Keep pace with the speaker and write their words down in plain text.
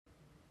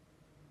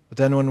But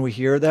then when we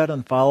hear that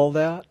and follow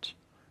that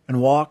and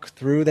walk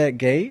through that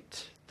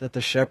gate that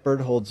the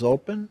shepherd holds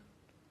open,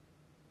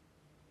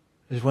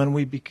 is when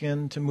we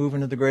begin to move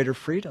into the greater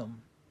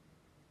freedom.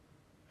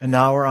 And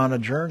now we're on a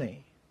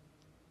journey.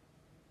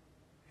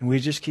 And we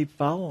just keep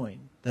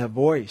following that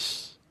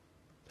voice.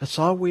 That's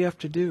all we have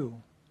to do.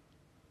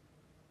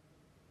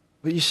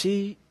 But you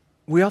see,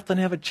 we often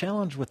have a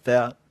challenge with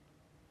that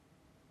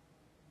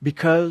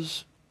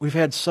because we've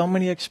had so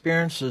many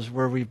experiences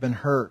where we've been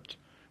hurt,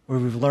 where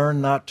we've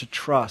learned not to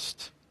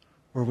trust,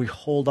 where we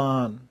hold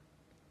on.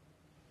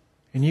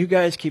 And you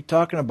guys keep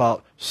talking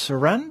about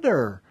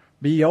surrender,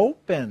 be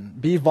open,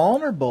 be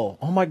vulnerable.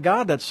 Oh my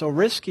God, that's so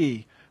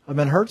risky. I've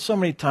been hurt so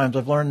many times.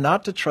 I've learned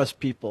not to trust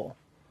people.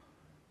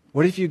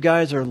 What if you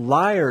guys are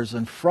liars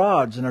and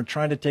frauds and are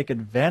trying to take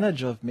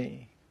advantage of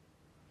me?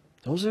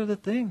 Those are the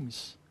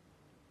things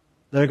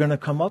that are going to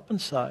come up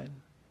inside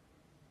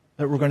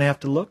that we're going to have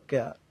to look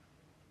at,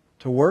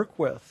 to work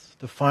with,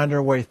 to find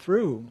our way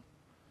through,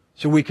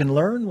 so we can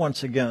learn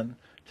once again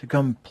to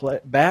come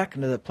back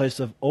into that place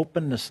of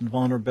openness and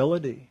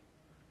vulnerability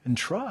and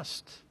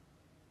trust.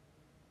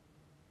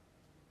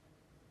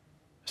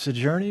 It's a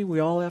journey we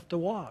all have to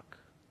walk.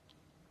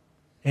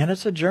 And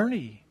it's a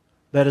journey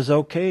that is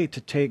okay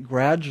to take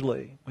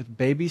gradually, with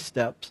baby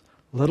steps,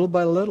 little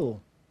by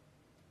little,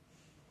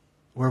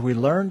 where we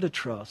learn to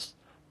trust,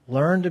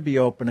 learn to be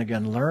open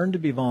again, learn to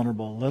be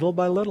vulnerable, little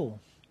by little.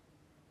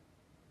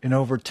 And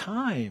over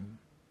time,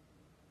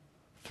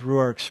 through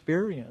our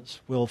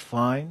experience, we'll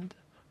find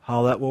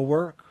how that will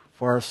work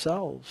for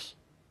ourselves.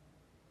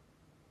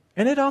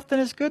 And it often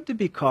is good to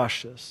be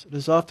cautious. It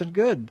is often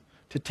good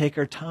to take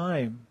our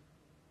time.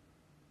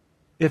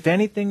 If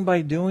anything,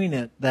 by doing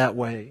it that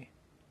way,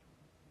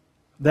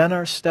 then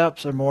our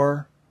steps are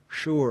more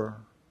sure,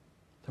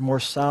 they're more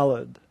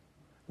solid.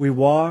 We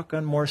walk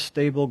on more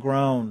stable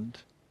ground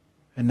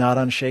and not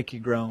on shaky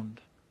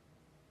ground.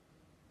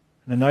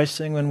 And the nice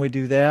thing when we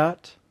do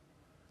that,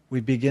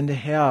 we begin to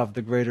have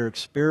the greater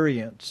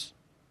experience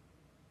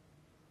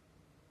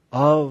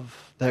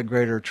of that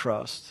greater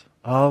trust,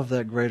 of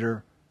that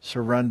greater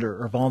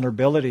surrender or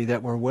vulnerability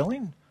that we're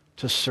willing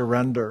to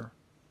surrender,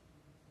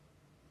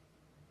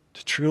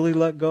 to truly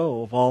let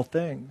go of all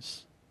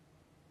things,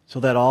 so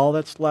that all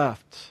that's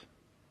left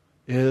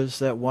is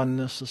that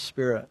oneness of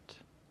spirit.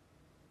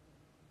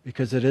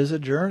 Because it is a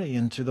journey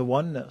into the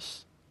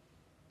oneness.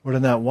 But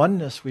in that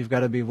oneness, we've got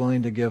to be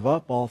willing to give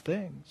up all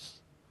things.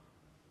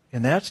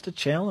 And that's the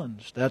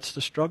challenge. That's the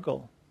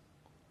struggle.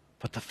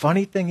 But the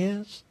funny thing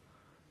is,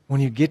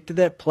 when you get to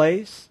that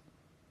place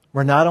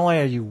where not only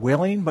are you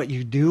willing, but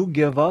you do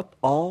give up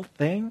all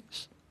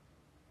things,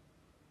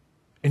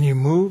 and you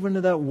move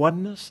into that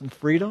oneness and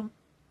freedom,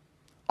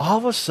 all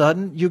of a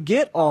sudden you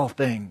get all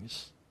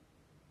things.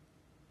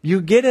 You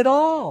get it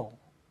all.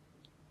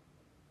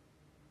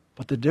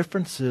 But the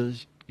difference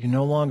is you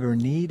no longer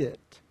need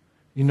it.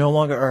 You no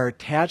longer are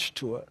attached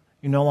to it.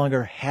 You no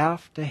longer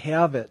have to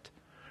have it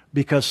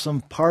because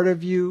some part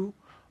of you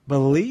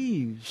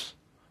believes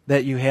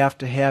that you have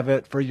to have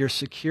it for your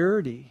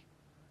security,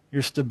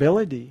 your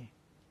stability.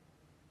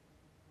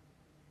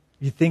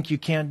 You think you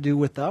can't do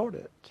without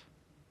it.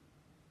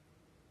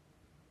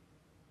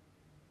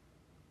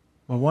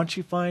 Well, once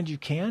you find you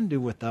can do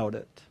without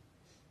it,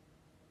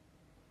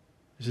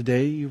 is the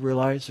day you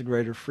realize the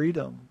greater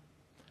freedom.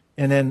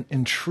 And then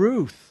in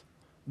truth,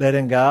 that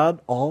in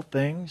God all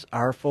things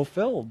are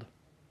fulfilled.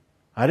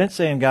 I didn't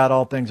say in God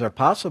all things are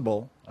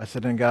possible. I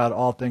said in God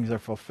all things are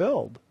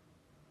fulfilled.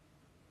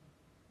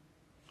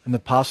 And the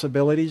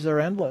possibilities are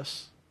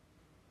endless,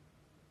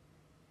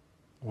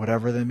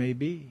 whatever they may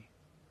be.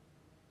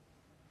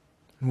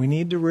 And we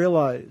need to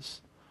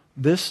realize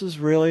this is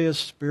really a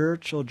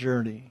spiritual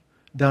journey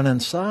done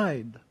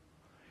inside.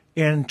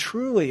 And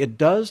truly, it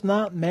does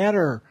not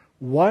matter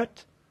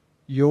what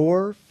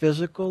your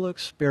physical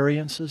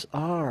experiences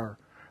are.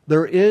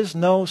 There is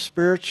no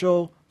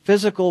spiritual,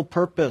 physical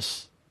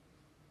purpose.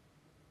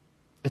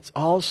 It's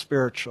all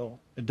spiritual.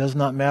 It does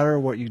not matter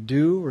what you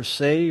do or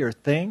say or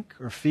think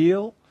or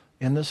feel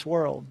in this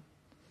world.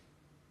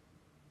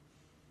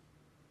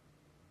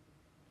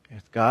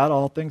 With God,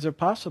 all things are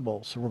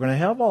possible. So we're going to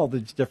have all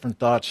these different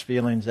thoughts,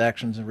 feelings,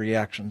 actions, and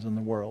reactions in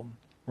the world.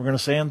 We're going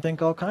to say and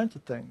think all kinds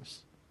of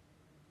things.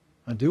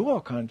 And do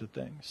all kinds of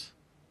things.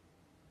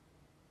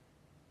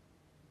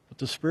 But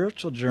the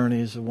spiritual journey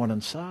is the one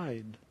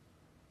inside,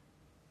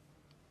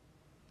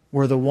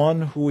 where the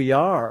one who we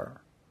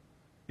are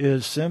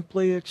is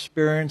simply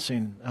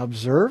experiencing,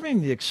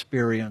 observing the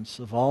experience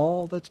of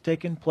all that's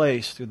taken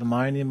place through the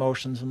mind, the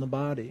emotions, and the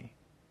body.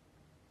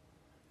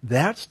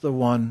 That's the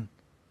one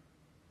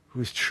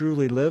who's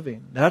truly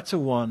living. That's the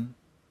one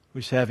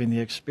who's having the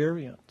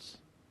experience.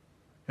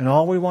 And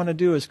all we want to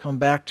do is come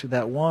back to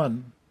that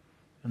one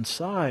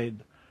inside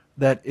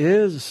that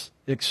is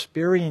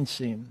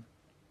experiencing.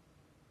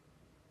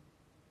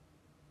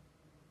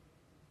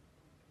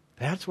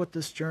 That's what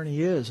this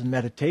journey is. In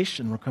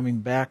meditation, we're coming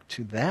back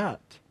to that.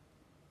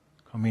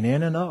 Coming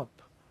in and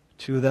up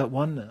to that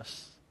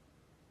oneness.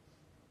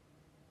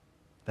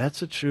 That's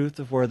the truth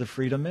of where the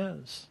freedom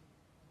is.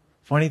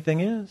 Funny thing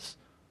is,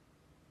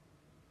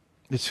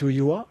 it's who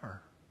you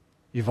are.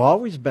 You've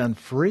always been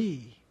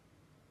free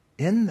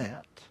in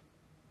that.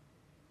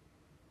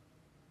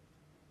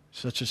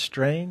 Such a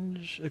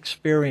strange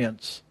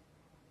experience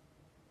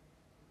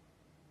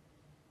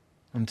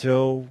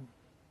until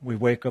we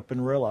wake up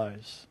and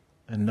realize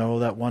and know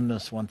that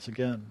oneness once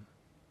again.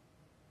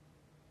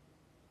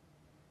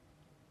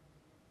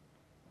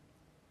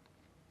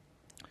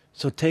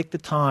 So take the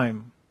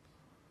time,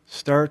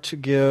 start to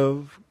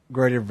give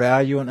greater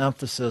value and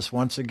emphasis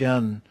once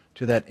again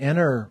to that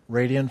inner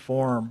radiant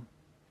form.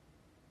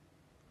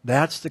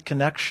 That's the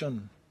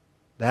connection.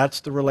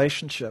 That's the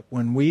relationship.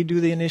 When we do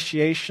the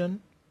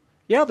initiation,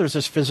 yeah, there's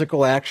this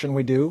physical action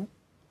we do,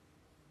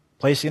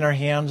 placing our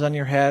hands on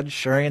your head,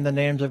 sharing the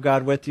names of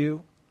God with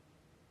you,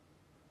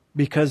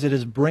 because it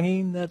is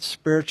bringing that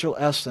spiritual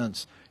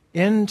essence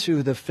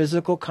into the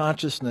physical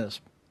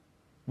consciousness.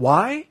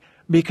 Why?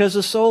 Because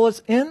the soul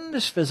is in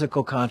this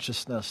physical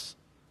consciousness.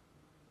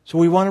 So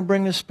we want to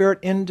bring the Spirit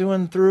into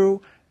and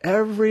through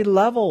every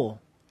level,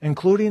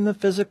 including the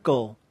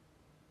physical.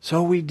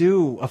 So we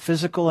do a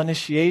physical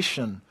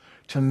initiation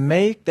to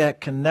make that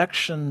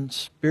connection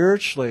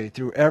spiritually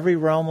through every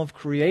realm of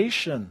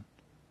creation,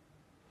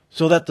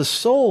 so that the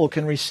soul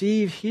can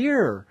receive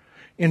here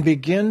and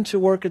begin to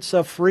work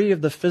itself free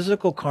of the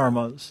physical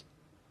karmas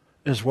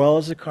as well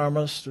as the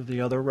karmas through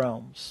the other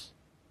realms.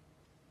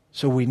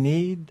 So we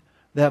need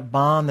that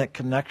bond, that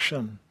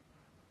connection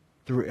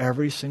through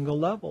every single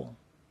level.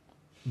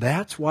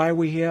 That's why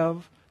we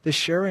have the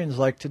sharings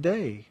like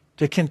today,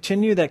 to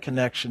continue that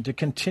connection, to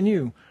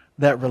continue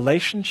that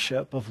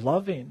relationship of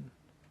loving.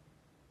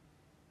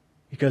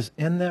 Because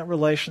in that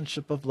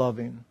relationship of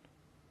loving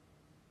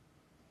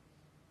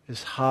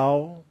is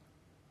how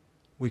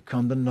we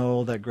come to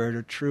know that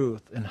greater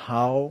truth and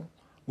how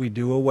we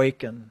do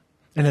awaken.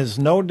 And it is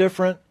no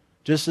different,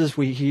 just as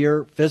we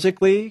here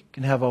physically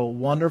can have a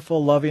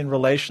wonderful, loving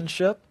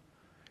relationship,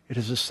 it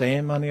is the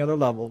same on the other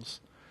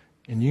levels.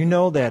 And you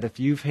know that if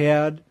you've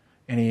had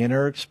any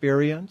inner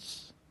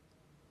experience,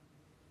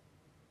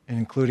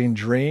 including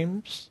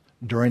dreams,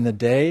 during the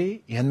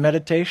day, in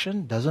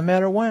meditation, doesn't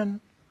matter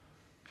when,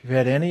 if you've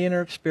had any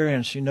inner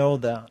experience, you know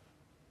that.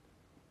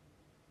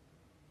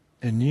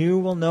 And you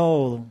will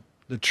know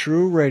the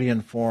true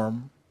radiant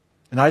form.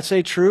 And I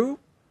say true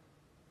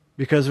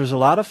because there's a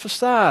lot of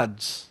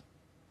facades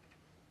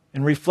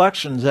and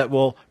reflections that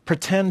will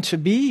pretend to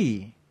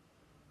be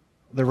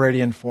the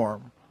radiant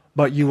form.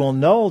 But you will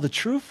know the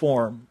true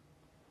form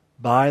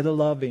by the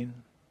loving.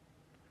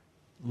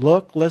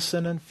 Look,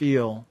 listen, and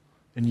feel,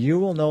 and you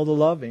will know the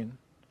loving.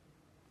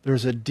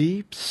 There's a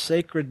deep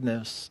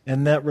sacredness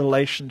in that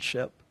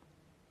relationship.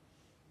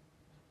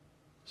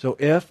 So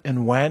if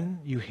and when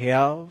you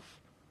have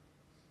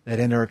that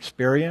inner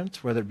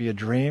experience, whether it be a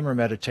dream or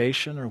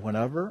meditation or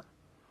whenever,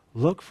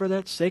 look for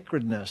that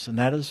sacredness, and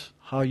that is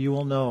how you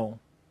will know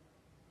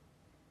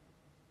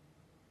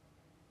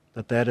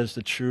that that is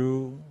the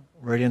true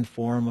radiant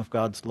form of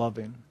God's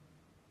loving.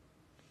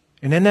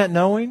 And in that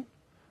knowing,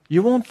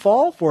 you won't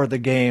fall for the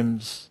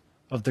games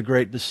of the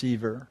great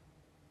deceiver.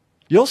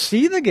 You'll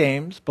see the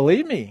games,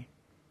 believe me.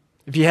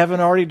 If you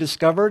haven't already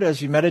discovered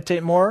as you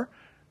meditate more,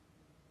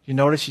 you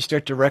notice you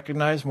start to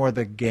recognize more of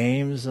the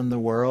games in the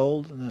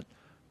world that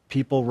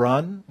people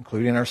run,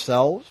 including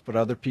ourselves, but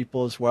other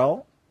people as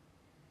well.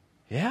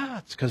 Yeah,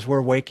 it's because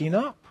we're waking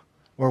up.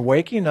 We're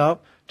waking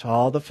up to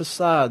all the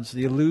facades,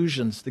 the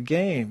illusions, the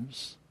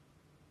games.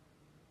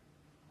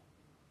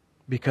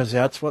 Because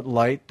that's what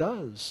light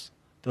does.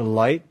 The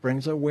light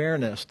brings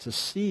awareness to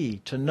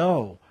see, to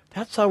know.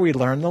 That's how we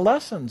learn the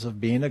lessons of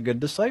being a good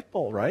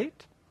disciple,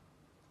 right?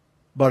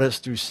 But it's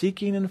through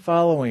seeking and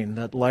following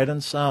that light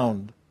and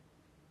sound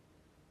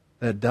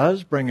that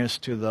does bring us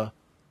to the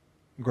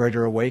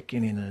greater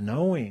awakening and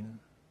knowing,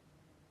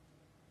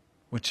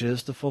 which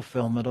is the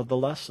fulfillment of the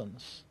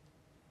lessons.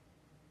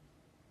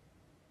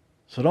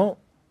 So don't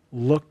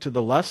look to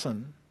the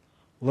lesson,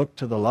 look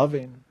to the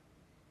loving,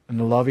 and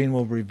the loving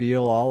will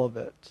reveal all of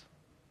it.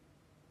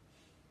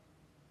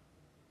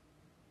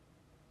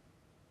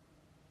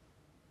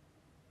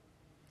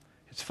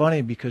 It's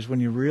funny because when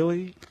you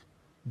really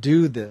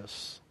do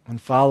this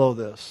and follow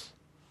this,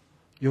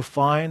 you'll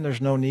find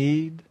there's no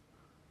need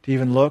to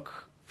even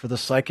look for the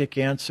psychic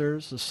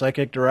answers, the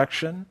psychic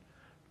direction,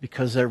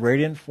 because that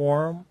radiant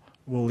form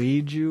will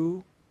lead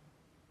you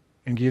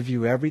and give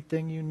you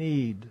everything you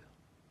need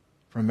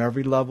from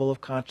every level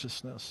of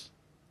consciousness.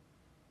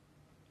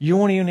 You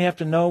won't even have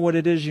to know what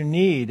it is you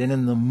need, and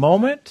in the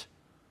moment,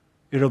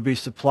 it'll be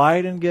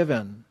supplied and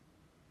given.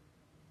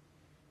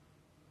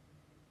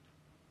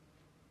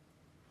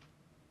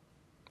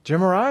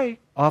 Jim or I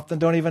often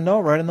don't even know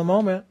right in the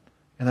moment,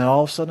 and then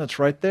all of a sudden it's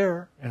right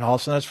there, and all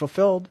of a sudden it's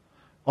fulfilled.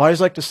 I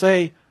always like to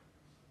say,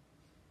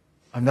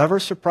 I'm never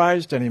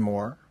surprised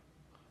anymore,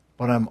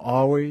 but I'm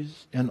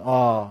always in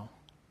awe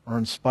or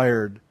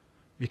inspired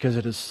because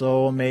it is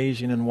so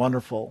amazing and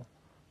wonderful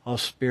how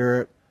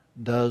Spirit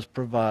does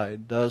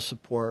provide, does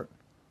support,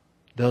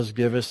 does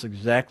give us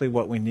exactly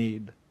what we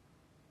need.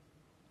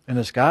 And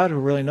it's God who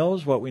really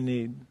knows what we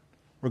need.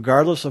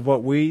 regardless of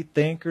what we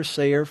think or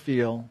say or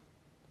feel.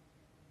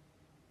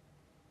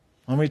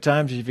 How many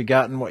times have you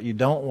gotten what you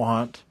don't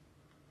want?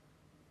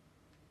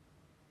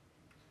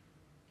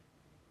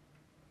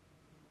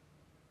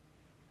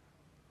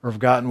 Or have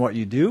gotten what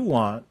you do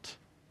want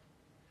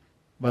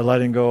by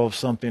letting go of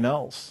something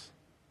else?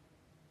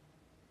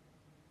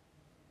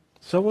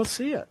 So we'll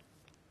see it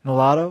in a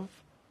lot of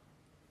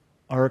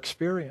our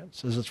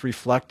experience as it's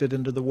reflected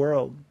into the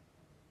world.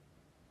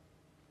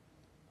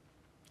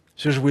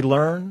 So as we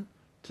learn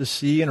to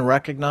see and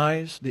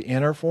recognize the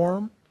inner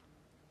form,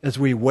 as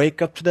we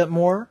wake up to that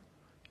more,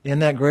 in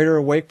that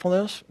greater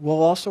wakefulness,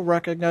 we'll also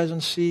recognize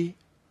and see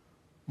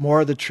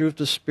more of the truth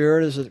of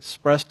Spirit as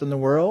expressed in the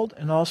world,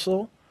 and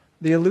also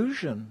the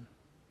illusion,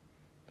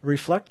 the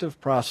reflective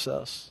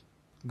process,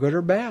 good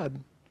or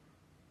bad.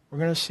 We're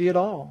going to see it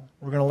all.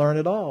 We're going to learn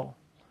it all.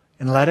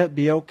 And let it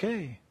be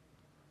okay.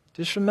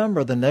 Just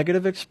remember, the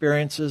negative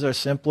experiences are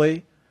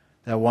simply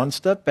that one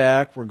step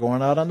back. We're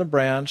going out on the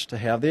branch to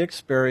have the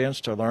experience,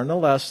 to learn the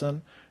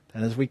lesson.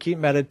 And as we keep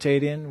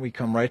meditating, we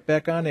come right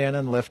back on in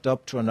and lift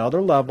up to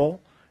another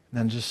level. And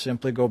then just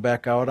simply go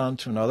back out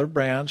onto another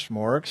branch,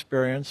 more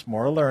experience,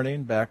 more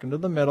learning, back into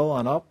the middle,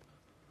 on up.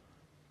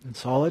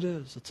 That's all it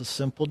is. It's a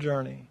simple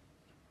journey.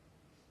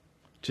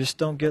 Just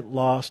don't get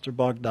lost or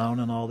bogged down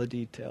in all the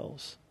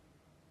details.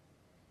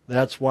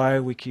 That's why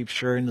we keep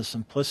sharing the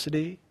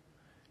simplicity,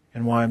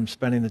 and why I'm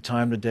spending the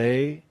time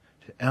today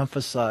to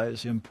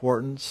emphasize the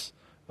importance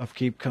of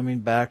keep coming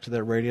back to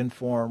that radiant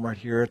form right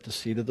here at the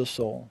seat of the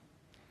soul.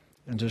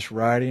 And just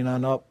riding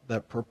on up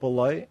that purple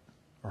light,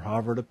 or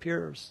however it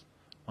appears,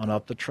 on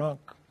up the trunk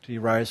till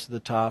you rise to the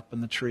top in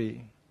the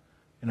tree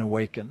and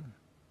awaken.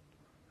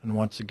 And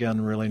once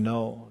again really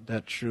know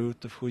that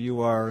truth of who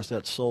you are is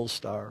that soul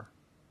star.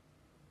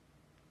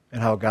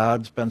 And how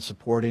God's been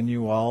supporting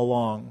you all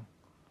along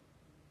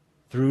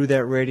through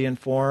that radiant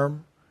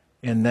form,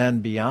 and then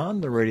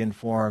beyond the radiant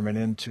form and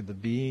into the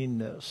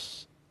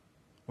beingness,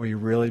 where you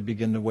really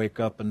begin to wake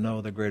up and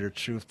know the greater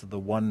truth of the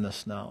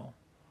oneness now,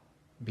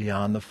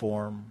 beyond the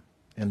form,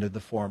 into the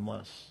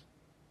formless.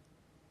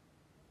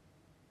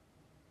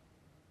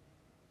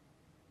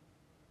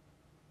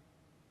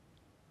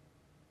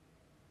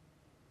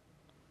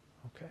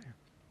 Okay.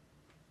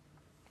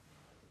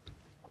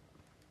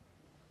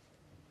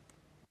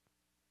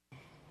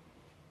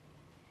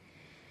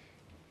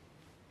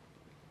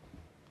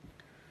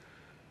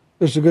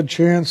 There's a good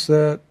chance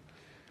that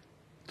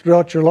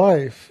throughout your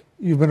life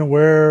you've been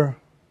aware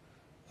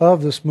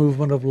of this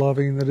movement of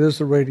loving that is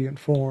the radiant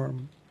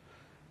form,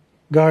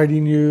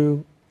 guiding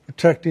you,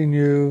 protecting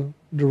you,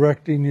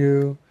 directing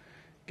you,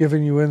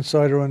 giving you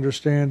insight or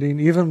understanding,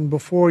 even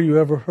before you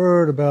ever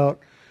heard about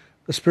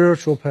the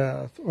spiritual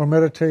path or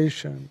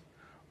meditation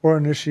or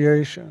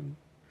initiation.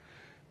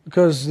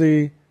 Because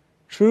the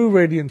true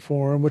radiant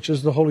form, which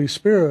is the Holy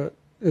Spirit,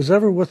 is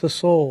ever with the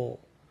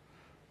soul.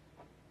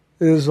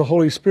 It is the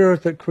Holy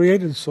Spirit that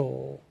created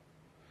soul.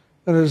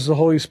 And it is the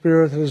Holy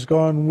Spirit that has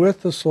gone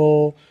with the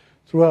soul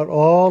throughout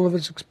all of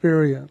its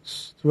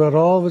experience, throughout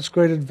all of its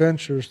great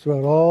adventures,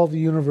 throughout all the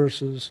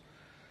universes,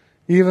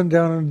 even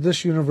down into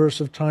this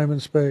universe of time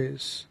and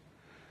space.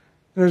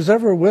 And it is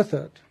ever with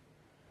it.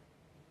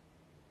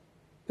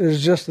 It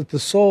is just that the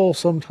soul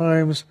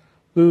sometimes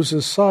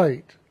loses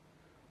sight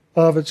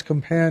of its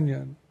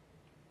companion,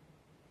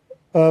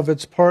 of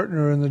its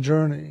partner in the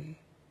journey.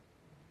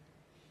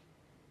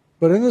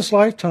 But in this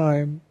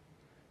lifetime,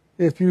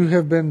 if you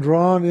have been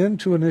drawn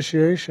into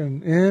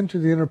initiation, into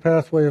the inner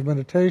pathway of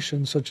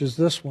meditation, such as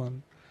this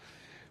one,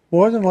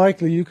 more than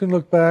likely you can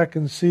look back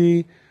and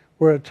see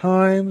where at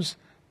times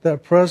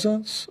that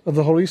presence of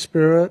the Holy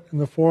Spirit in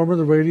the form of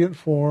the radiant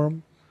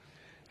form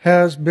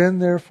has been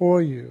there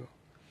for you,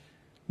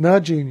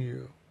 nudging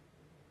you,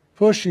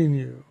 pushing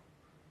you,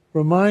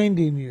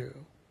 reminding you,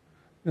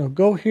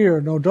 go here,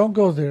 no, don't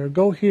go there,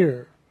 go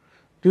here.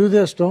 Do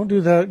this, don't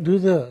do that, do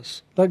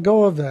this. Let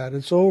go of that,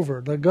 it's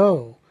over, let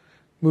go.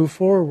 Move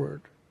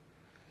forward.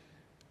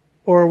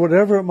 Or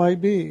whatever it might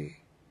be.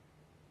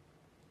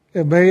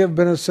 It may have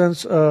been a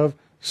sense of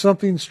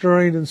something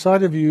stirring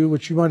inside of you,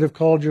 which you might have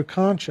called your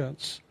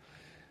conscience,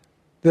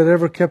 that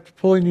ever kept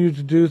pulling you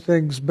to do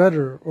things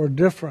better or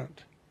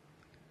different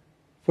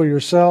for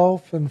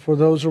yourself and for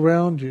those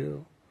around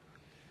you.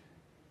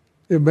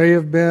 It may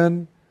have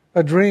been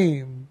a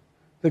dream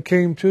that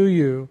came to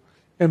you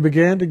and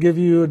began to give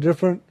you a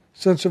different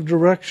sense of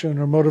direction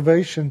or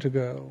motivation to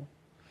go.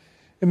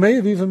 It may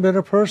have even been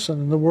a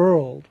person in the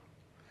world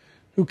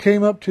who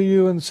came up to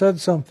you and said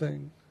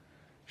something,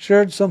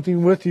 shared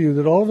something with you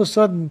that all of a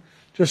sudden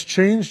just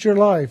changed your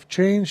life,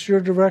 changed your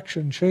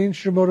direction,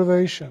 changed your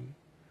motivation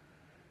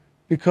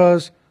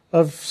because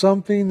of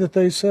something that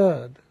they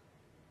said.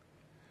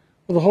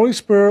 Well, the Holy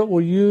Spirit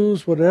will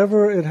use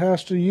whatever it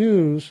has to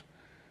use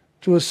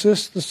to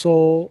assist the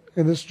soul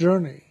in its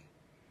journey.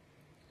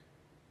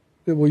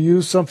 It will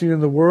use something in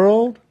the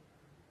world.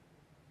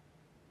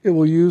 It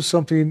will use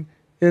something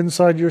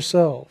inside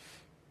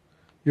yourself,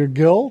 your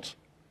guilt,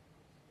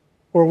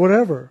 or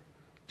whatever,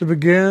 to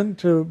begin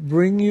to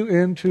bring you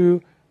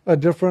into a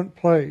different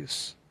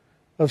place,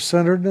 of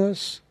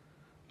centeredness,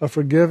 of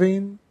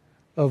forgiving,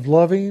 of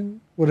loving,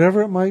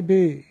 whatever it might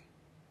be.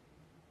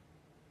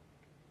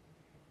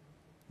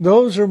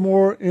 Those are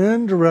more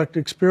indirect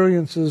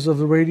experiences of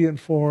the radiant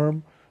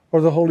form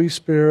or the Holy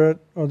Spirit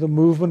or the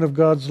movement of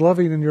God's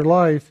loving in your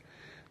life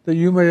that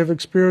you may have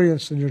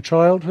experienced in your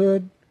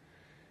childhood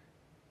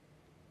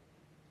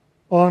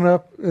on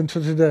up into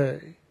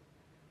today.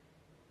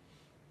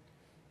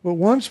 But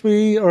once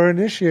we are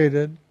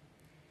initiated,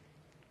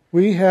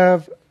 we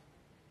have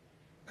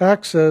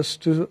access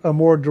to a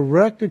more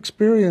direct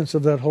experience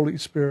of that Holy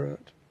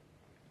Spirit.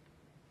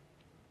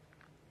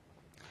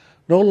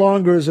 No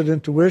longer is it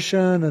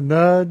intuition, a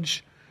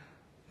nudge,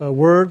 a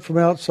word from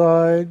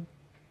outside.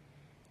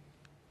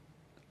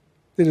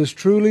 It is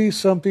truly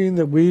something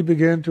that we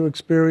begin to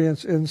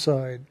experience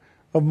inside,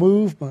 a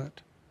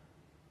movement,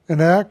 an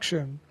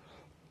action.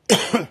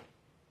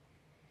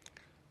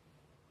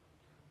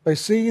 By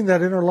seeing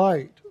that inner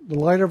light, the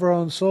light of our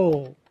own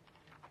soul,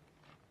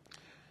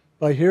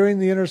 by hearing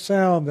the inner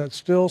sound, that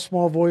still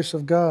small voice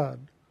of God,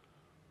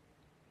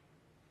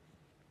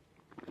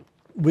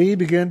 we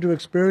begin to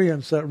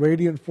experience that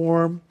radiant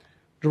form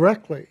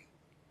directly.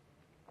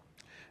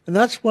 And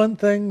that's one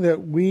thing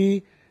that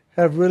we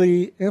have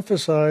really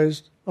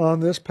emphasized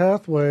on this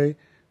pathway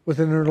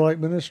within Inner Light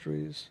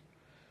Ministries.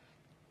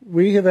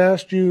 We have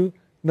asked you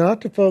not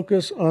to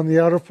focus on the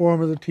outer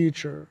form of the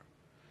teacher,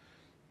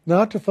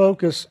 not to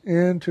focus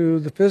into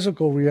the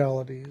physical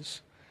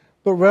realities,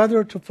 but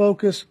rather to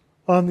focus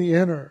on the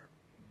inner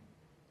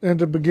and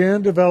to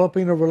begin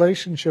developing a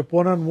relationship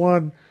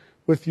one-on-one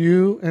with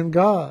you and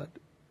God.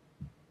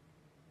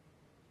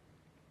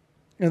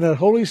 And that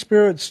Holy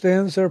Spirit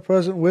stands there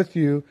present with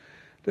you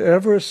to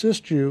ever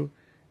assist you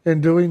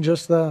in doing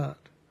just that.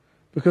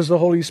 Because the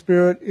Holy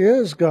Spirit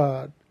is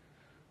God,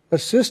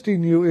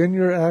 assisting you in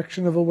your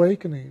action of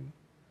awakening,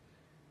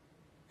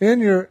 in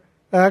your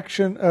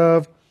action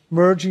of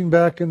merging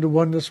back into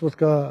oneness with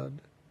God.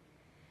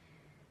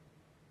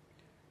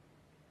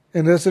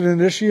 And as an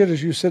initiate,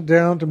 as you sit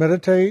down to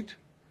meditate,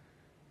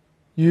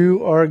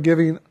 you are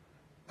giving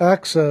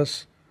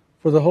access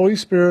for the Holy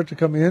Spirit to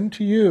come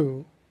into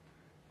you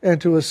and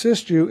to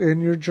assist you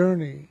in your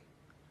journey.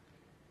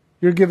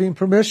 You're giving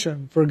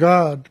permission for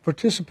God to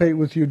participate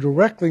with you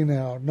directly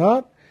now,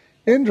 not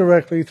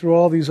indirectly through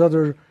all these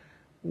other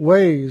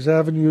ways,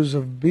 avenues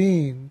of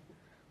being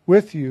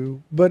with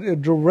you, but a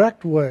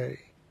direct way.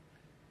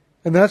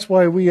 And that's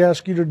why we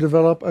ask you to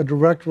develop a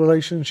direct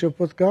relationship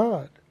with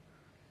God,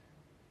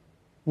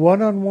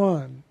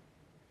 one-on-one.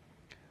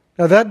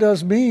 Now that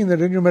does mean that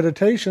in your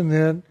meditation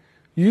then,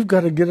 you've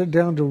got to get it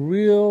down to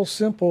real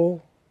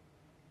simple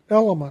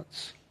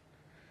elements.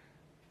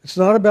 It's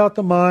not about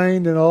the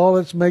mind and all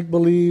its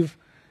make-believe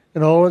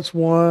and all its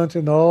want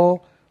and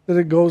all that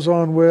it goes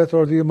on with,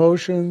 or the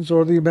emotions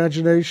or the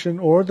imagination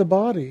or the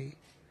body.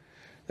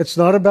 It's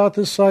not about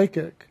the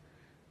psychic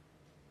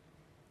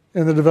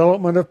and the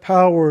development of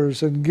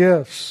powers and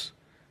gifts.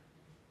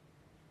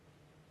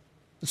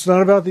 It's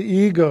not about the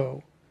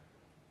ego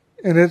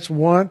and its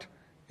want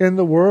in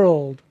the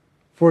world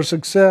for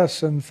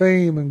success and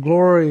fame and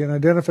glory and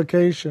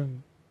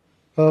identification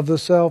of the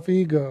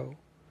self-ego.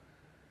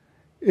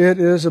 It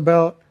is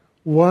about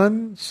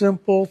one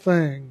simple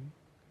thing: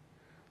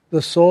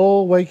 the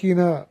soul waking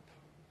up.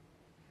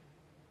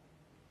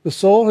 The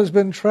soul has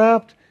been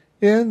trapped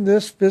in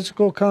this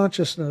physical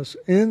consciousness,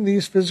 in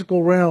these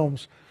physical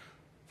realms,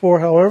 for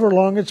however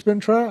long it's been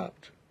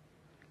trapped.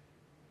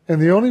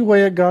 And the only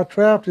way it got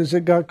trapped is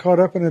it got caught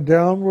up in a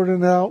downward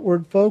and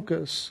outward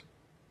focus.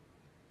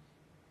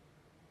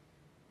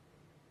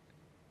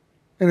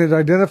 And it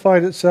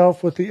identified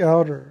itself with the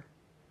outer.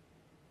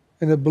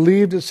 And it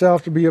believed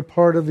itself to be a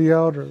part of the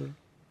outer.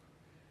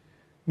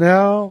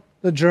 Now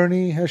the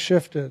journey has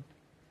shifted.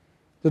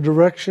 The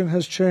direction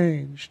has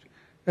changed.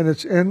 And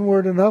it's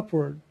inward and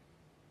upward.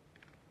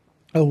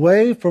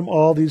 Away from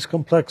all these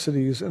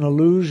complexities and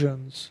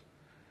illusions.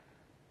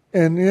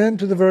 And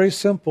into the very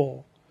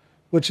simple,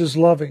 which is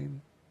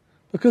loving.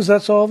 Because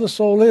that's all the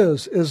soul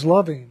is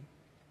loving.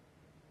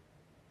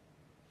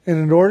 And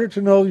in order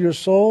to know your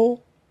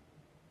soul,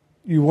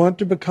 you want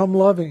to become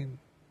loving.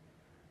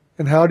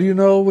 And how do you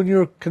know when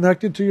you're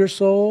connected to your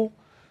soul?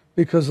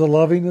 Because the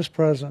loving is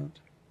present.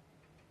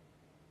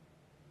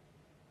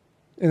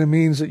 And it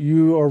means that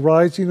you are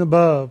rising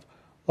above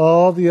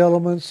all the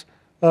elements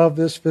of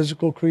this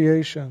physical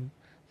creation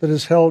that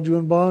has held you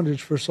in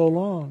bondage for so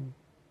long.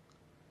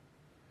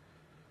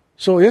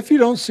 So if you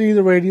don't see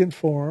the radiant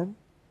form,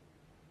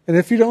 and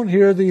if you don't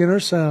hear the inner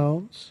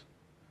sounds,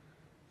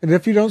 and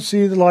if you don't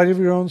see the light of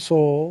your own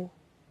soul,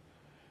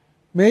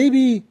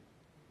 maybe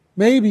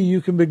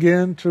you can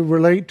begin to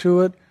relate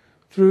to it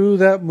through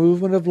that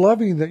movement of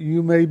loving that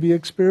you may be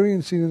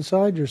experiencing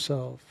inside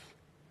yourself.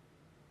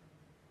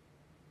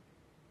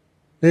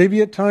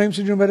 Maybe at times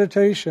in your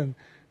meditation,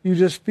 you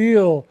just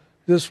feel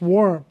this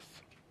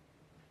warmth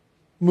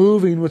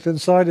moving within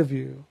inside of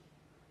you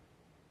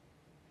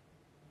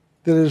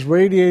that is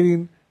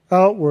radiating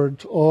outward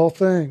to all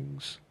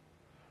things.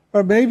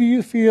 Or maybe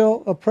you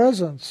feel a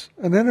presence,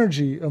 an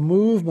energy, a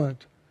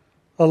movement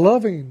a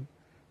loving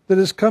that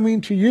is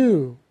coming to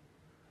you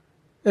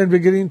and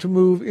beginning to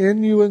move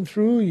in you and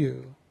through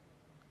you.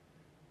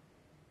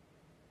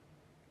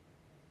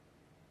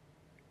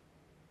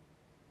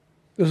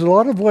 There's a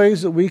lot of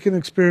ways that we can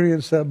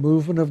experience that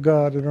movement of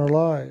God in our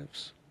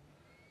lives.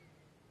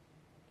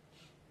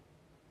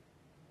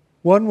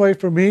 One way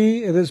for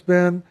me, it has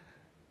been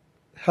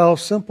how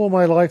simple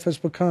my life has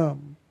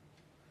become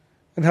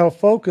and how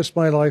focused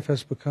my life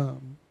has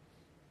become.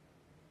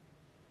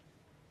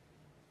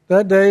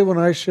 That day when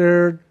I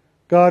shared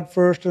God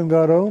first and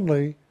God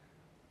only,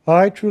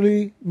 I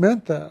truly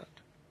meant that.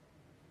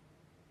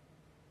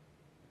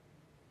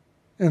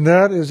 And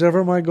that is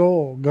ever my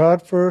goal,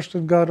 God first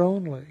and God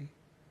only.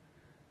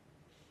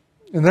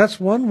 And that's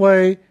one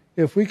way,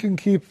 if we can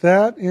keep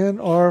that in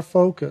our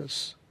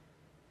focus,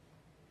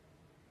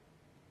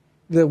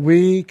 that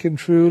we can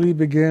truly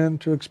begin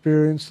to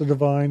experience the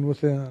divine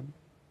within.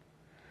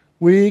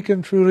 We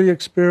can truly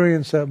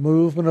experience that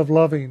movement of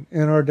loving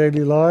in our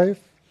daily life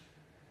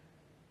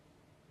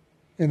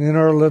and in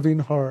our living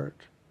heart.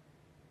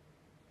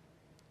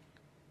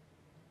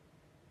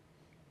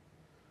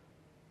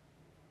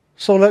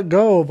 So let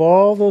go of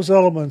all those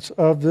elements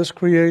of this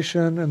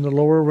creation and the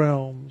lower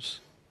realms.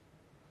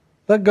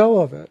 Let go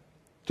of it.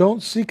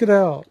 Don't seek it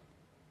out.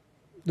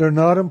 They're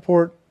not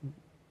important.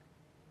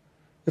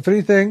 If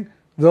anything,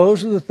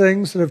 those are the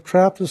things that have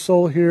trapped the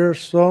soul here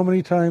so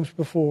many times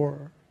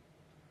before.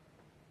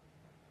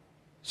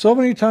 So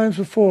many times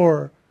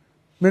before,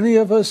 many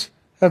of us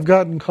have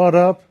gotten caught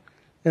up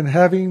in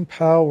having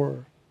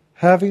power,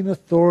 having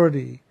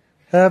authority,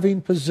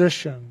 having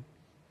position,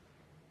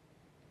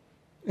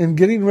 and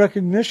getting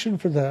recognition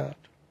for that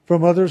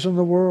from others in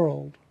the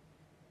world.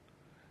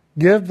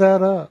 Give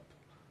that up.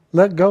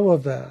 Let go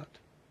of that.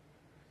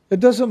 It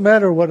doesn't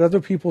matter what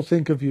other people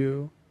think of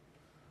you.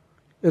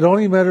 It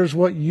only matters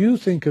what you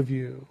think of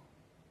you.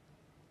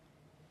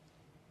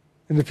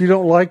 And if you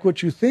don't like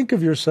what you think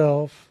of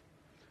yourself,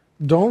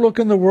 don't look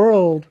in the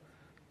world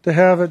to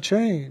have it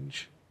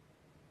change.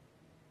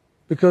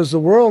 Because the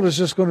world is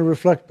just going to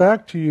reflect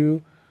back to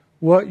you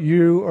what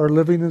you are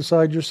living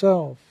inside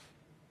yourself.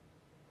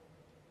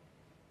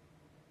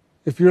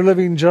 If you're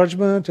living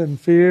judgment and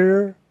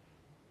fear,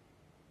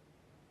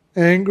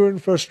 anger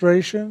and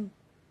frustration,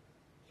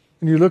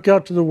 and you look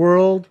out to the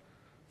world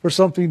for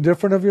something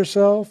different of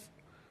yourself,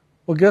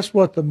 well, guess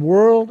what? The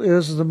world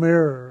is the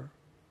mirror.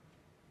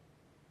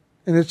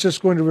 And it's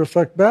just going to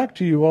reflect back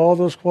to you all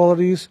those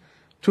qualities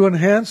to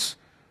enhance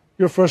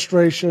your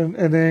frustration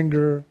and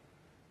anger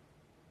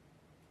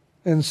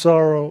and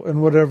sorrow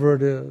and whatever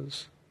it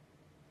is.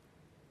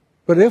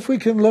 But if we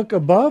can look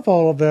above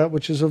all of that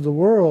which is of the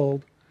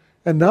world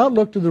and not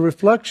look to the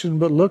reflection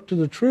but look to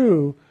the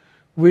true,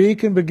 we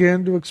can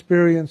begin to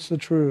experience the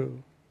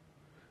true.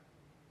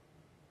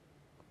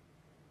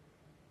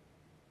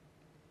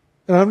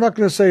 And I'm not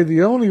going to say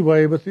the only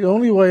way, but the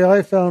only way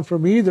I found for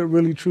me that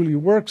really truly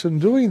works in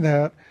doing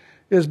that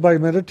is by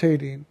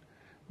meditating,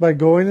 by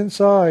going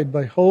inside,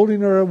 by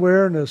holding our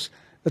awareness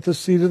at the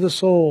seat of the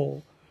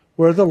soul,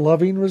 where the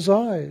loving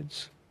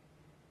resides.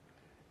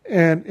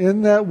 And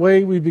in that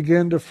way we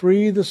begin to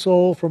free the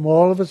soul from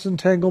all of its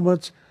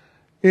entanglements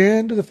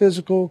into the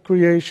physical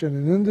creation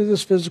and into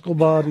this physical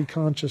body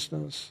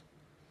consciousness.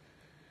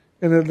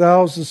 And it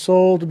allows the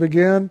soul to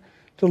begin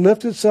to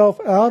lift itself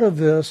out of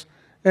this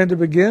and to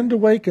begin to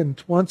awaken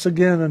once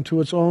again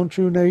into its own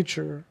true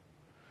nature.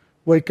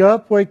 Wake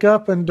up,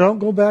 and don't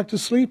go back to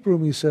sleep,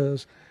 Rumi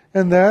says.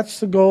 And that's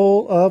the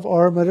goal of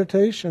our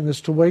meditation,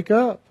 is to wake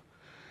up,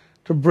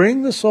 to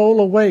bring the soul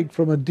awake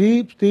from a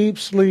deep, deep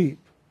sleep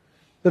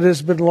that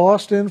has been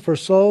lost in for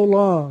so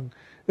long.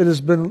 It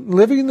has been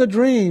living the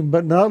dream,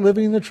 but not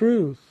living the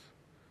truth.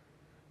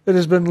 It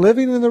has been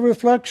living in the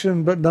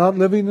reflection, but not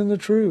living in the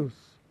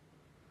truth.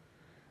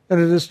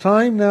 And it is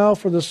time now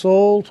for the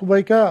soul to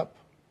wake up.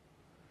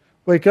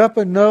 Wake up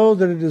and know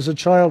that it is a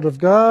child of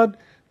God,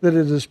 that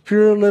it is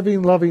pure,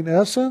 living, loving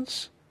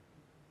essence,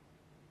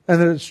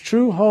 and that its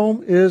true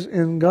home is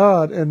in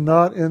God and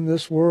not in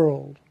this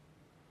world.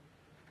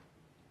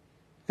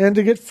 And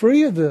to get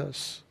free of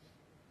this,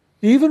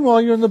 even while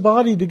you're in the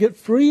body, to get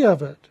free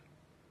of it,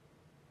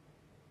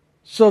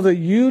 so that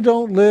you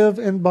don't live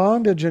in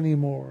bondage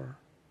anymore.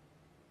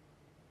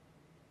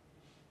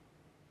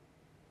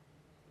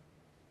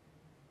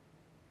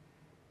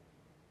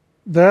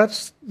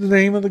 That's the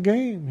name of the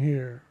game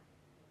here.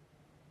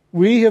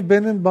 We have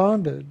been in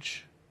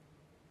bondage.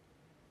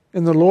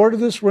 And the Lord of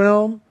this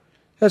realm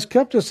has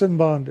kept us in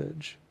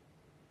bondage.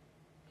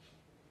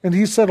 And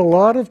He set a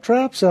lot of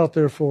traps out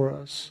there for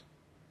us.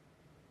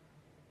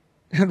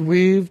 And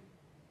we've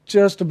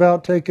just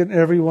about taken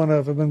every one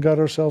of them and got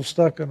ourselves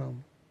stuck in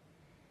them.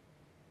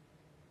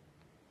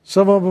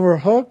 Some of them are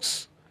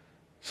hooks.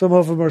 Some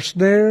of them are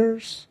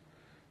snares.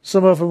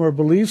 Some of them are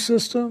belief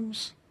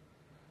systems.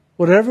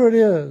 Whatever it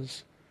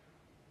is,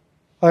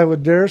 I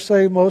would dare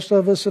say most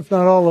of us, if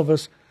not all of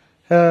us,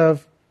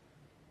 have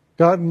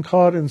gotten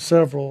caught in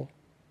several,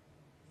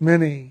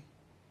 many,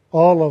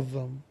 all of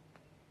them.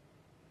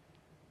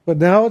 But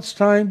now it's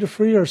time to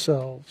free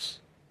ourselves.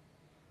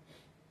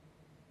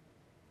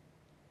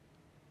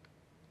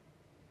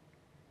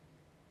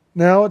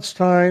 Now it's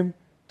time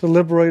to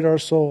liberate our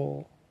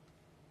soul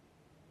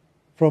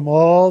from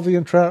all the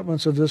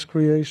entrapments of this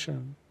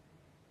creation.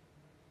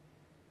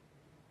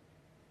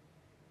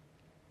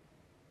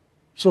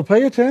 So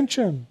pay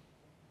attention.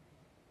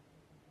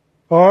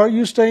 Are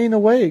you staying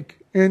awake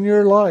in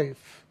your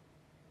life?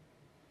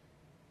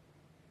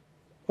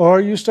 Are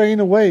you staying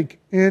awake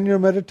in your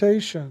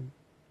meditation?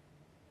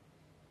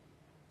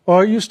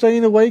 Are you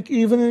staying awake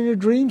even in your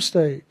dream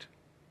state?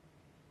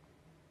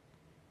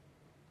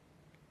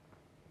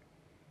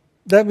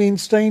 That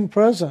means staying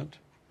present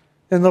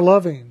in the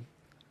loving,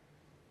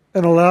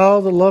 and allow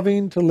the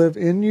loving to live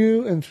in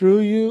you and through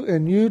you,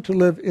 and you to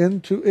live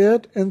into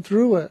it and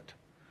through it,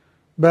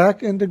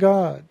 back into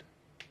God.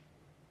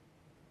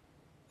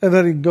 And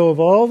letting go of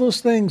all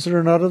those things that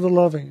are not of the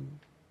loving.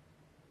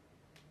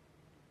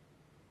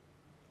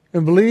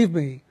 And believe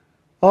me,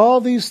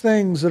 all these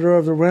things that are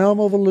of the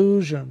realm of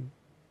illusion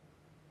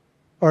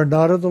are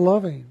not of the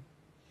loving.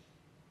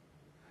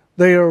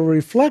 They are a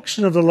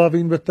reflection of the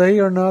loving, but they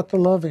are not the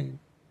loving.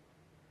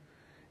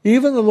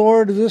 Even the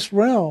Lord of this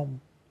realm,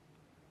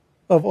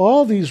 of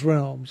all these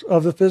realms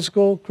of the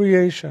physical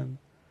creation,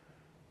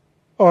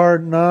 are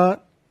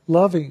not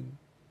loving.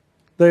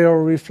 They are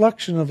a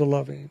reflection of the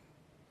loving.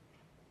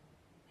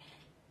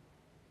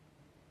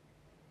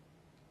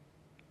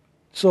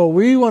 So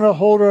we want to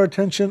hold our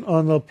attention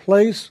on the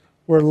place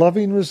where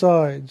loving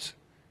resides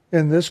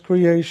in this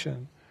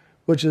creation,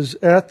 which is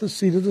at the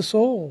seat of the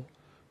soul,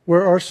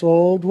 where our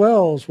soul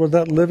dwells, where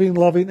that living,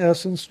 loving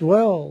essence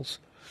dwells,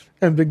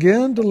 and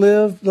begin to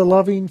live the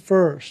loving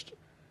first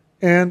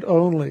and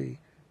only.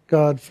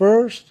 God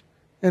first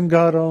and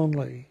God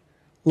only.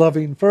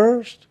 Loving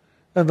first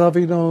and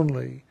loving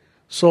only.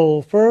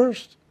 Soul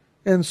first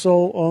and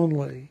soul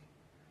only.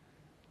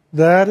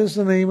 That is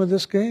the name of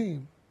this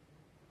game.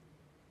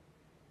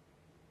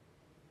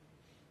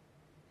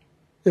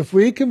 If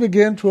we can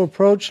begin to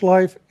approach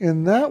life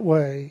in that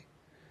way,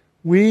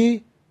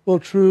 we will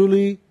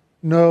truly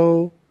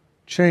know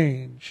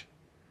change.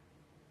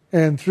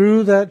 And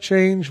through that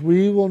change,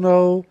 we will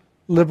know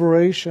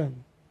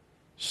liberation.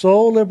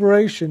 Soul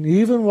liberation,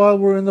 even while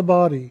we're in the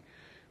body.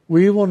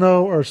 We will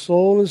know our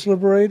soul is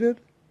liberated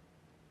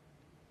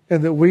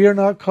and that we are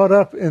not caught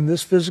up in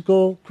this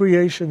physical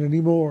creation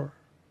anymore.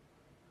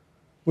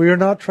 We are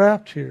not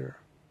trapped here.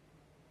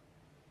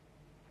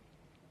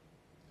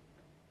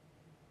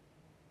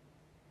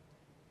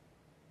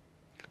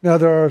 Now,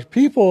 there are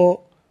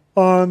people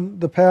on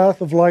the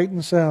path of light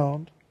and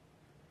sound,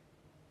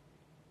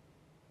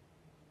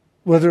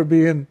 whether it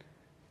be in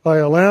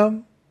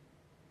ILM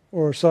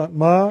or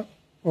Satma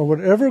or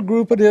whatever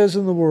group it is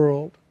in the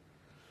world,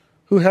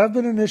 who have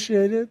been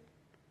initiated,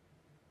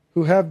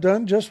 who have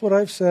done just what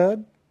I've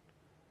said,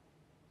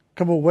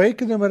 come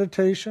awake in their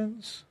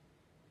meditations,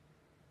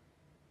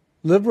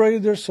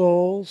 liberated their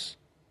souls,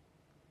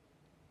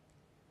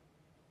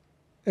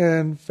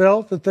 and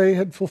felt that they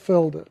had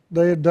fulfilled it,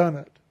 they had done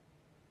it,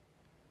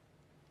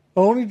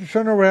 only to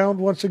turn around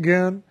once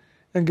again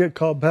and get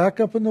caught back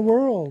up in the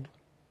world,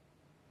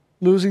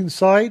 losing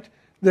sight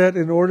that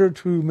in order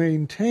to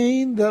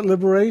maintain that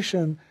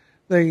liberation,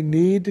 they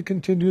need to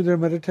continue their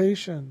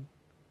meditation.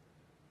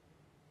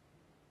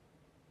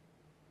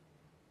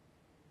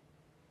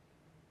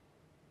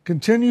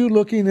 Continue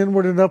looking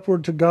inward and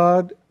upward to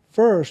God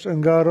first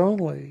and God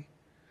only.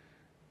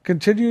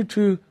 Continue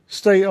to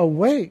stay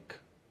awake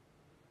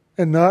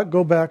and not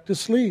go back to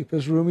sleep,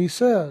 as Rumi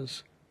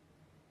says.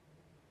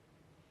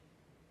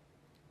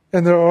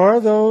 And there are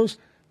those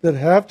that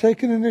have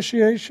taken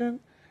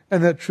initiation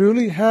and that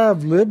truly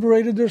have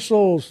liberated their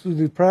souls through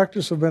the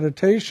practice of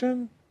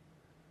meditation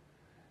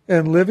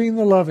and living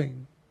the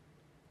loving,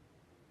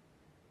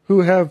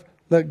 who have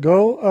let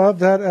go of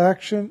that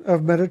action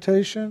of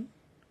meditation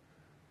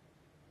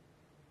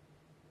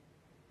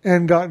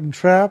and gotten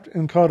trapped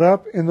and caught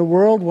up in the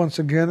world once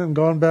again and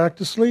gone back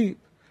to sleep.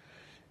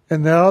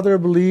 And now they're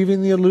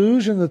believing the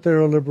illusion that they're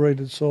a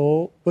liberated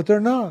soul, but they're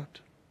not.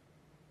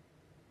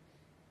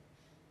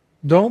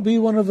 Don't be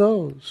one of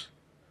those.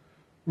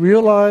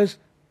 Realize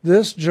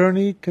this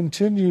journey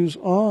continues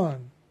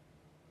on.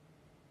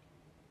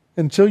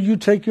 Until you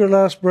take your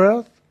last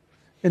breath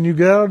and you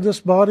get out of this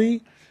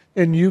body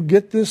and you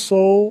get this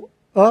soul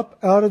up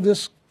out of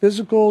this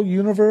physical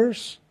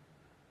universe,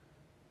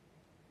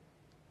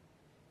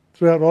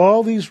 throughout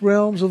all these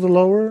realms of the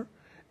lower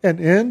and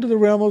into the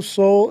realm of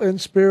soul and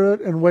spirit,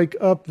 and wake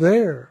up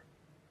there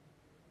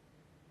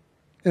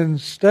and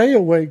stay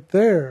awake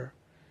there,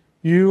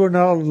 you are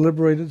now a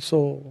liberated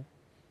soul.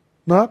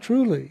 Not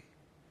truly.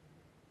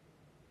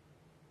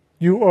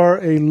 You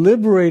are a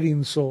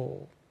liberating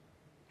soul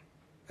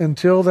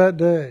until that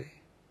day.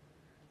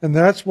 And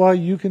that's why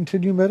you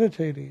continue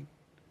meditating.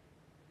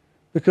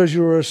 Because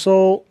you are a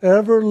soul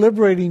ever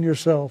liberating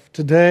yourself.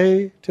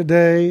 Today,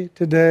 today,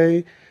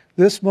 today,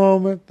 this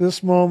moment,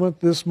 this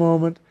moment, this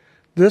moment,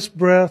 this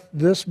breath,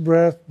 this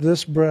breath,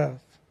 this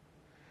breath.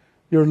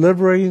 You're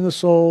liberating the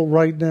soul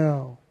right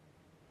now.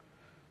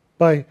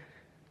 By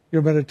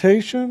your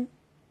meditation,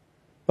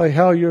 by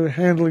how you're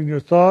handling your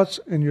thoughts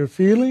and your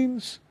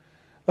feelings,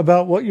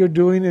 about what you're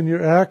doing in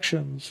your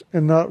actions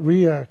and not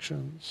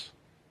reactions.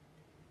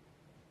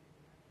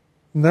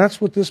 And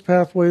that's what this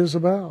pathway is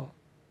about.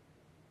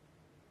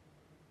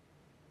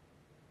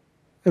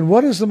 And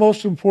what is the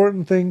most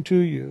important thing to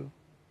you?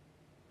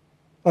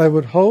 I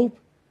would hope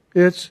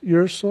it's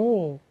your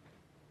soul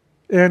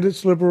and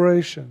its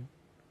liberation.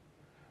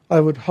 I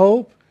would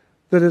hope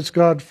that it's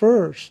God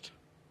first.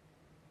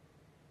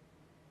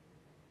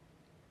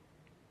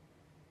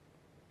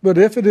 But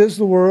if it is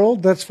the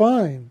world, that's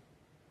fine.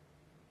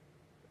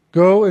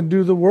 Go and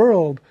do the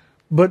world,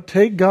 but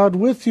take God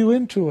with you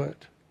into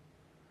it.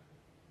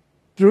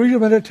 Through your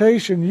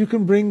meditation, you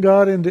can bring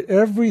God into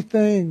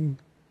everything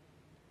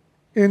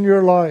in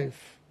your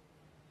life.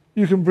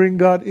 You can bring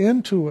God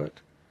into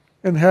it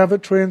and have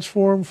it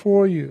transform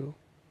for you.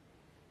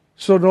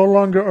 So no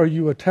longer are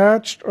you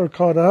attached or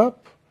caught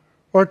up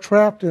or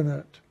trapped in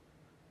it,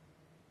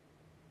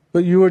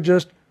 but you are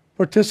just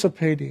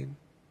participating,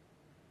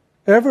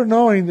 ever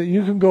knowing that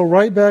you can go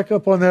right back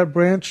up on that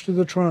branch to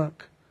the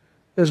trunk,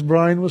 as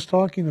Brian was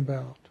talking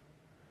about.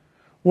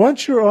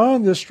 Once you're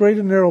on this straight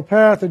and narrow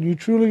path and you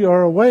truly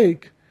are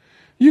awake,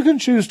 you can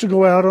choose to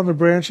go out on the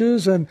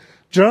branches and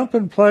jump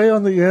and play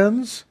on the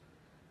ends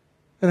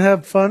and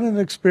have fun and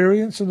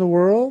experience in the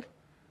world.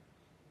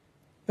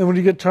 And when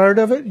you get tired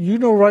of it, you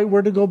know right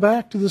where to go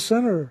back to the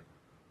center.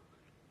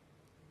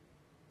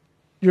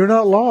 You're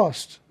not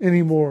lost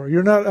anymore.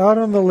 You're not out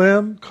on the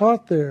limb,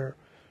 caught there,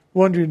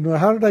 wondering, well,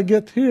 how did I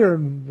get here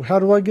and how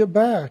do I get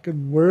back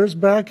and where is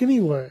back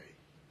anyway?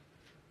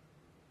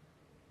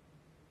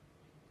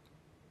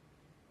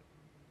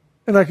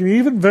 And I can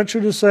even venture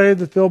to say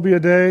that there'll be a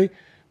day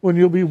when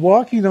you'll be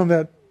walking on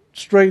that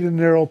straight and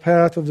narrow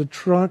path of the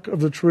trunk of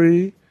the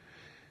tree,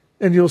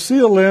 and you'll see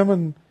a limb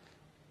and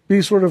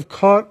be sort of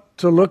caught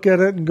to look at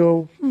it and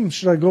go,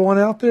 should I go on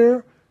out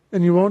there?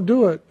 And you won't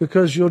do it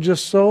because you'll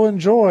just so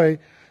enjoy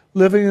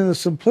living in the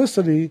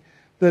simplicity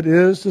that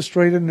is the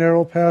straight and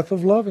narrow path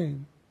of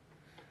loving,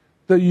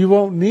 that you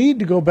won't need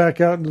to go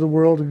back out into the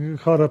world and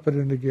get caught up in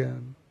it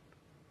again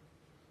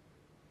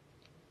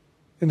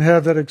and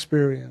have that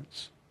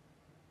experience.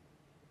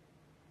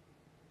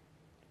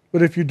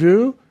 But if you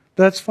do,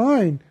 that's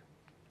fine.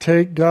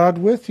 Take God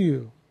with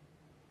you.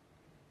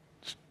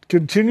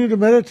 Continue to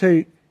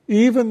meditate,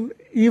 even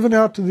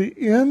out to the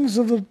ends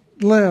of the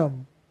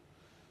limb,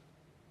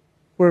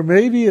 where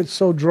maybe it's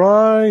so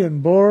dry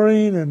and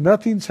boring and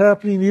nothing's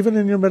happening even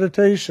in your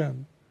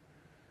meditation.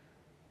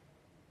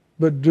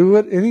 But do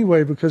it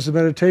anyway, because the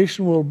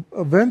meditation will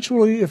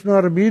eventually, if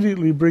not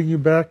immediately, bring you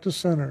back to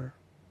center.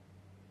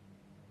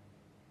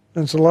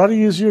 And it's a lot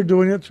easier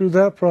doing it through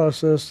that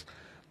process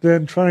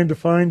than trying to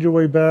find your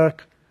way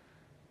back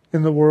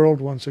in the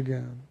world once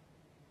again.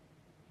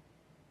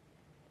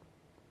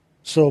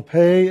 So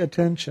pay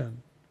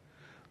attention.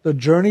 The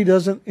journey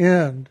doesn't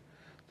end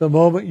the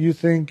moment you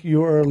think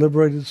you are a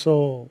liberated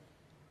soul.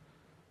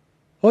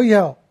 Oh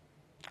yeah,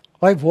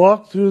 I've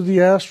walked through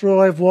the astral,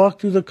 I've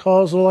walked through the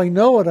causal, I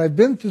know it, I've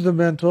been through the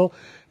mental,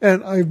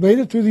 and I've made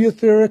it through the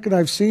etheric, and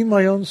I've seen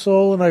my own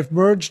soul, and I've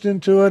merged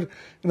into it,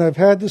 and I've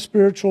had the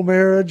spiritual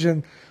marriage,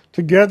 and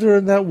together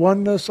in that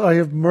oneness I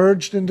have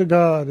merged into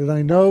God, and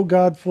I know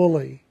God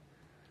fully.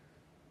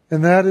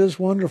 And that is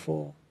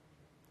wonderful.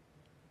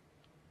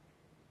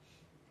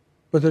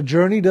 But the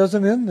journey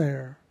doesn't end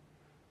there.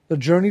 The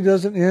journey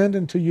doesn't end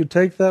until you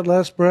take that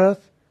last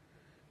breath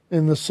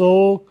and the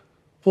soul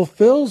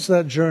fulfills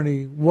that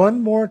journey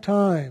one more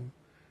time,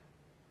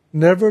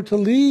 never to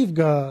leave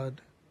God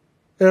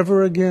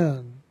ever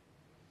again.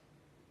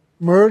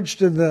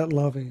 Merged in that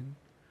loving,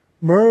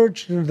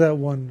 merged in that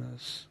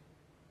oneness.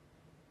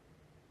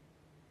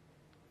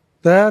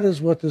 That is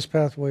what this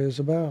pathway is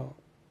about.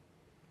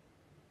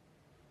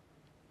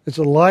 It's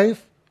a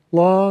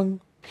lifelong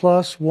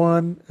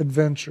 +1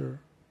 adventure.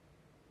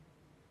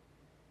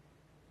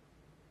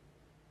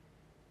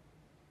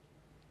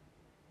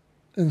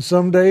 And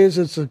some days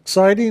it's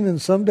exciting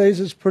and some days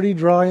it's pretty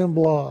dry and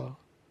blah.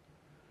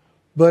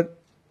 But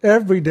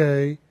every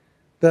day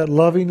that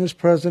loving is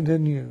present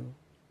in you.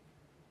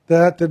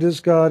 That is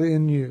God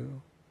in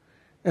you.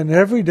 And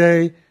every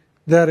day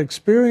that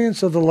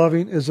experience of the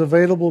loving is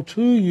available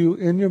to you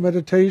in your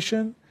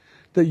meditation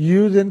that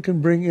you then can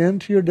bring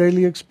into your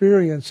daily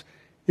experience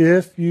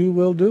if you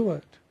will do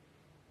it.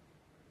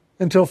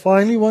 Until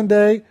finally one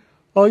day,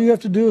 all you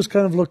have to do is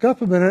kind of look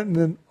up a minute and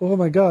then, oh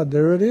my God,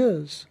 there it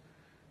is.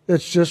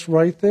 It's just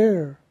right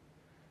there.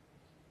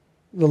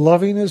 The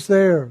loving is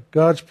there.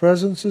 God's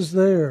presence is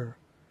there.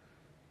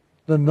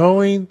 The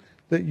knowing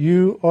that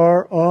you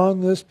are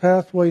on this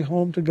pathway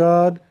home to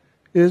God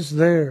is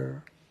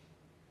there.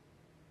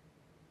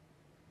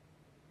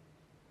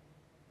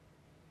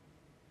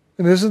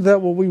 And isn't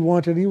that what we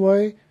want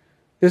anyway?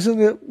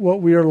 Isn't it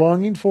what we are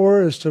longing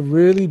for, is to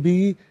really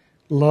be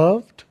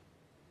loved?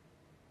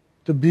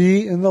 To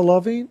be in the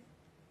loving?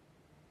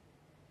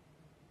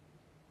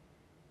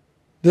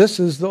 This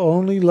is the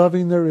only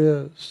loving there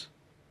is.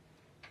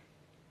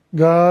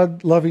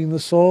 God loving the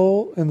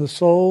soul and the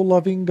soul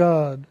loving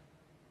God.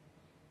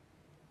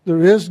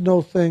 There is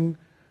no thing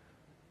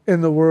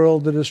in the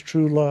world that is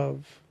true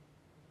love.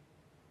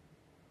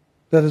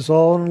 That is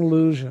all an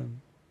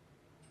illusion,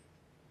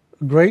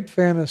 a great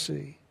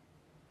fantasy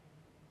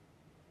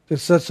that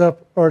sets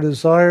up our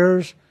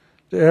desires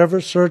to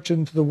ever search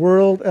into the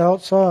world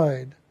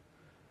outside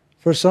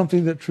for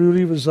something that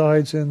truly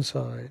resides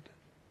inside.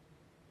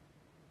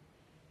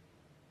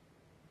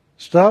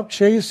 Stop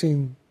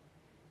chasing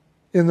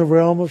in the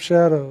realm of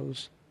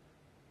shadows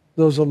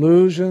those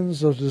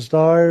illusions, those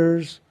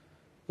desires,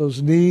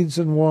 those needs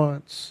and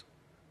wants,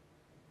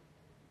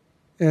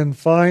 and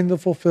find the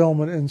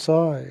fulfillment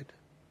inside.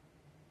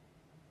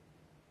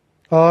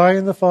 I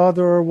and the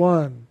Father are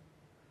one.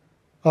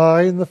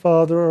 I and the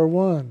Father are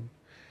one.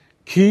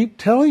 Keep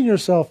telling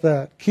yourself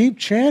that. Keep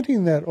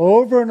chanting that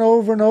over and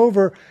over and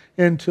over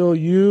until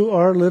you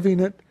are living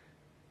it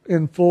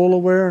in full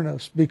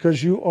awareness,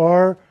 because you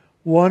are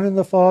one in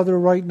the Father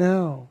right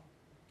now.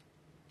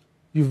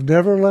 You've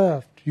never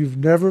left. You've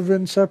never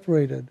been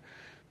separated.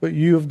 But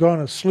you have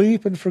gone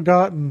asleep and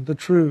forgotten the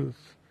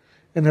truth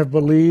and have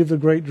believed the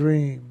great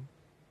dream.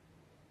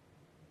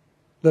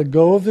 Let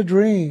go of the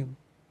dream.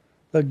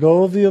 Let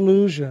go of the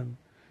illusion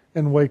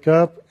and wake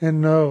up and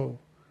know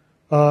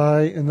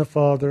I and the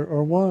Father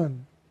are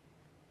one.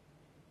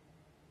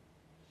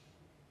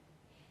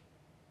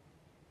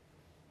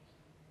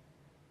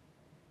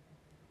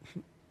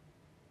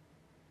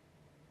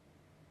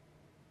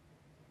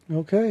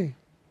 Okay.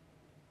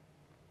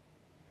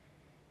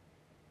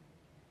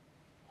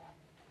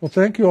 Well,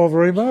 thank you all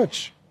very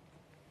much.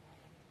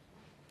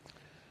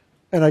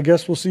 And I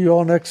guess we'll see you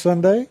all next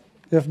Sunday,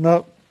 if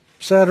not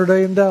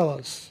Saturday in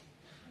Dallas.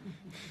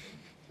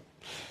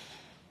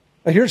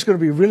 I hear it's going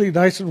to be really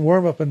nice and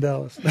warm up in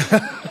Dallas.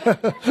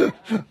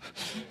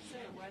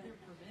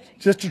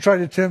 Just to try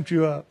to tempt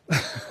you up.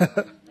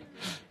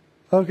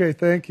 Okay,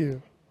 thank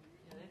you.